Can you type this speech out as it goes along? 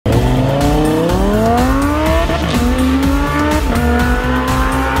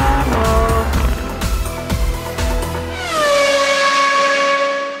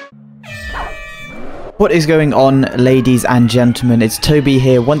What is going on, ladies and gentlemen? It's Toby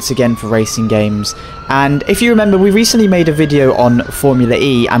here once again for Racing Games, and if you remember, we recently made a video on Formula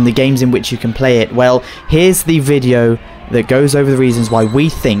E and the games in which you can play it. Well, here's the video that goes over the reasons why we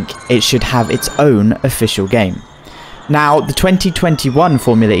think it should have its own official game. Now, the 2021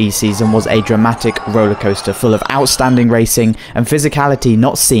 Formula E season was a dramatic rollercoaster full of outstanding racing and physicality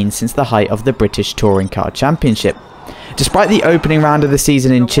not seen since the height of the British Touring Car Championship. Despite the opening round of the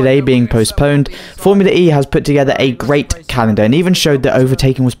season in Chile being postponed, Formula E has put together a great calendar and even showed that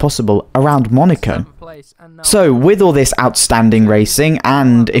overtaking was possible around Monaco. So, with all this outstanding racing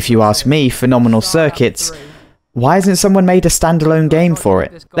and, if you ask me, phenomenal circuits, why hasn't someone made a standalone game for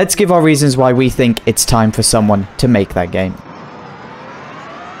it? Let's give our reasons why we think it's time for someone to make that game.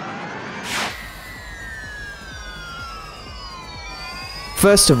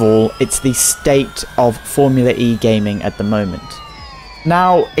 First of all, it's the state of Formula E gaming at the moment.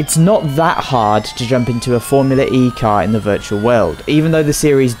 Now, it's not that hard to jump into a Formula E car in the virtual world, even though the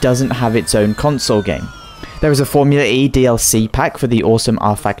series doesn't have its own console game. There is a Formula E DLC pack for the awesome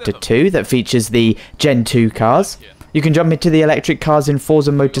R-Factor 2 that features the Gen 2 cars. You can jump into the electric cars in Forza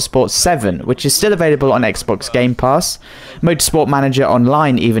Motorsport 7, which is still available on Xbox Game Pass. Motorsport Manager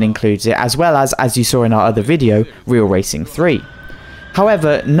Online even includes it, as well as you saw in our other video, Real Racing 3.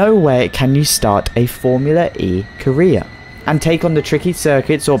 However, nowhere can you start a Formula E career and take on the tricky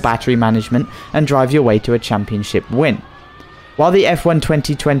circuits or battery management and drive your way to a championship win. While the F1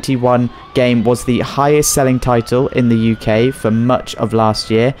 2021 game was the highest selling title in the UK for much of last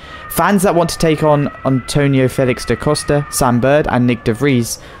year, fans that want to take on Antonio Felix da Costa, Sam Bird and Nick de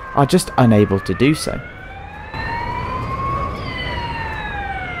Vries are just unable to do so.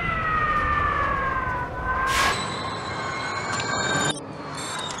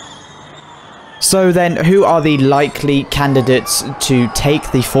 So then, who are the likely candidates to take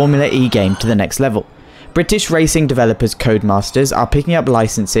the Formula E game to the next level? British racing developers Codemasters are picking up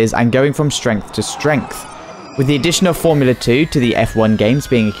licenses and going from strength to strength. With the addition of Formula 2 to the F1 games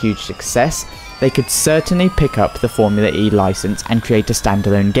being a huge success, they could certainly pick up the Formula E license and create a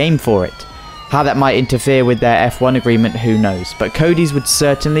standalone game for it. How that might interfere with their F1 agreement, who knows, but Cody's would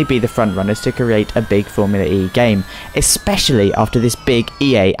certainly be the frontrunners to create a big Formula E game, especially after this big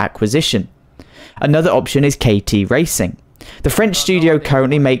EA acquisition. Another option is KT Racing. The French studio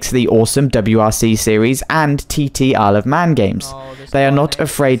currently makes the awesome WRC series and TT Isle of Man games. They are not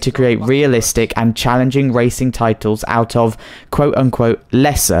afraid to create realistic and challenging racing titles out of quote-unquote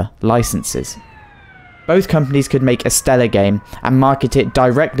lesser licenses. Both companies could make a stellar game and market it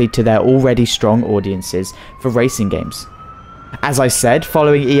directly to their already strong audiences for racing games. As I said,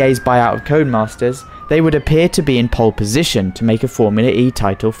 following EA's buyout of Codemasters, they would appear to be in pole position to make a Formula E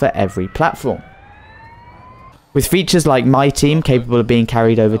title for every platform. With features like My Team capable of being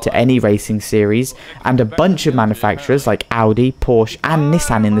carried over to any racing series, and a bunch of manufacturers like Audi, Porsche and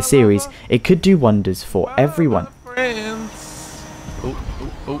Nissan in the series, it could do wonders for everyone. Around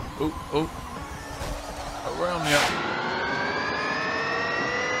you.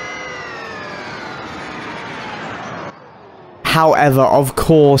 However, of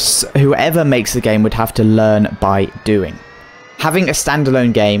course, whoever makes the game would have to learn by doing. Having a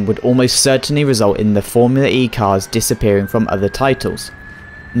standalone game would almost certainly result in the Formula E cars disappearing from other titles.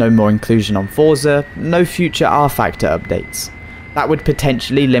 No more inclusion on Forza, no future R-Factor updates. That would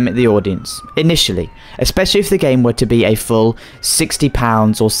potentially limit the audience, initially, especially if the game were to be a full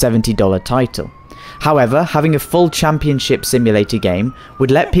 £60 or $70 title. However, having a full championship simulator game would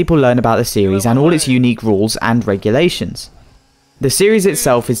let people learn about the series and all its unique rules and regulations. The series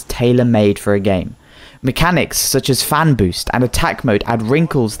itself is tailor-made for a game. Mechanics such as fan boost and attack mode add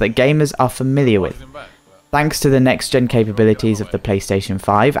wrinkles that gamers are familiar with. Thanks to the next-gen capabilities of the PlayStation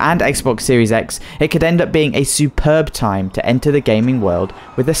 5 and Xbox Series X, it could end up being a superb time to enter the gaming world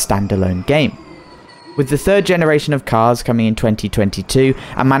with a standalone game. With the third generation of cars coming in 2022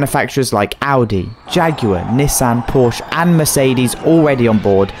 and manufacturers like Audi, Jaguar, Nissan, Porsche and Mercedes already on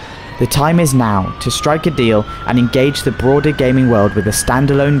board, the time is now to strike a deal and engage the broader gaming world with a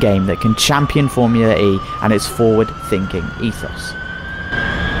standalone game that can champion Formula E and its forward-thinking ethos.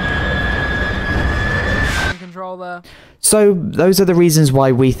 So those are the reasons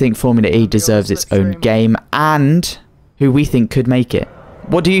why we think Formula E deserves its own game and who we think could make it.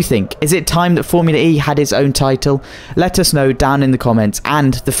 What do you think? Is it time that Formula E had its own title? Let us know down in the comments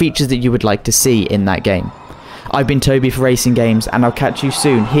and the features that you would like to see in that game. I've been Toby for Racing Games, and I'll catch you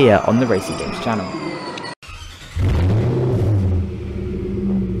soon here on the Racing Games channel.